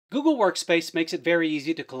Google Workspace makes it very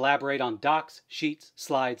easy to collaborate on docs, sheets,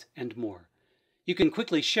 slides, and more. You can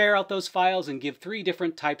quickly share out those files and give 3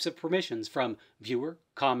 different types of permissions from viewer,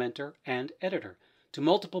 commenter, and editor to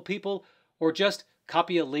multiple people, or just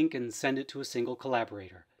copy a link and send it to a single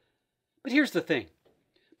collaborator. But here's the thing.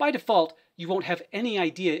 By default, you won't have any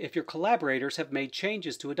idea if your collaborators have made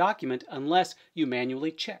changes to a document unless you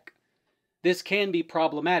manually check. This can be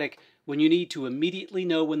problematic when you need to immediately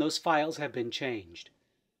know when those files have been changed.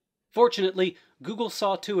 Fortunately, Google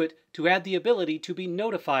saw to it to add the ability to be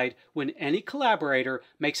notified when any collaborator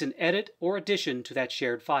makes an edit or addition to that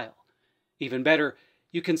shared file. Even better,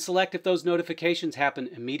 you can select if those notifications happen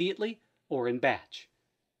immediately or in batch.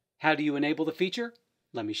 How do you enable the feature?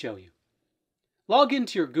 Let me show you. Log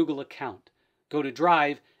into your Google account, go to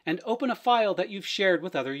Drive, and open a file that you've shared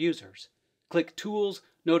with other users. Click Tools,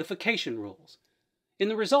 Notification Rules. In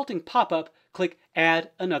the resulting pop-up, click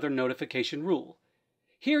Add another notification rule.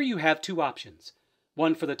 Here you have 2 options,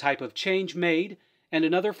 one for the type of change made and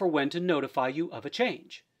another for when to notify you of a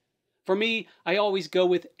change. For me, I always go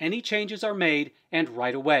with any changes are made and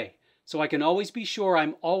right away, so I can always be sure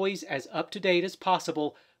I'm always as up-to-date as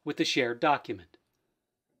possible with the shared document.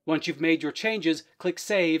 Once you've made your changes, click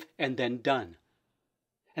Save and then Done.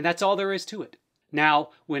 And that's all there is to it. Now,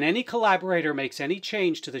 when any collaborator makes any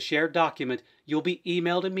change to the shared document, you'll be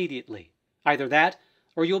emailed immediately. Either that,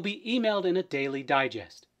 or you'll be emailed in a daily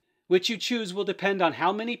digest. Which you choose will depend on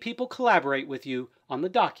how many people collaborate with you on the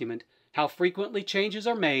document, how frequently changes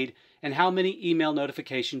are made, and how many email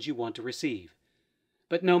notifications you want to receive.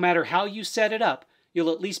 But no matter how you set it up,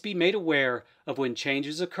 you'll at least be made aware of when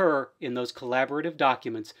changes occur in those collaborative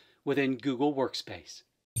documents within Google Workspace.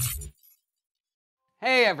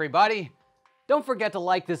 Hey everybody! Don't forget to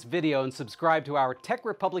like this video and subscribe to our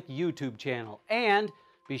TechRepublic YouTube channel, and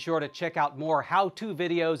be sure to check out more how-to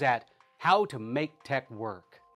videos at How to Make Tech Work.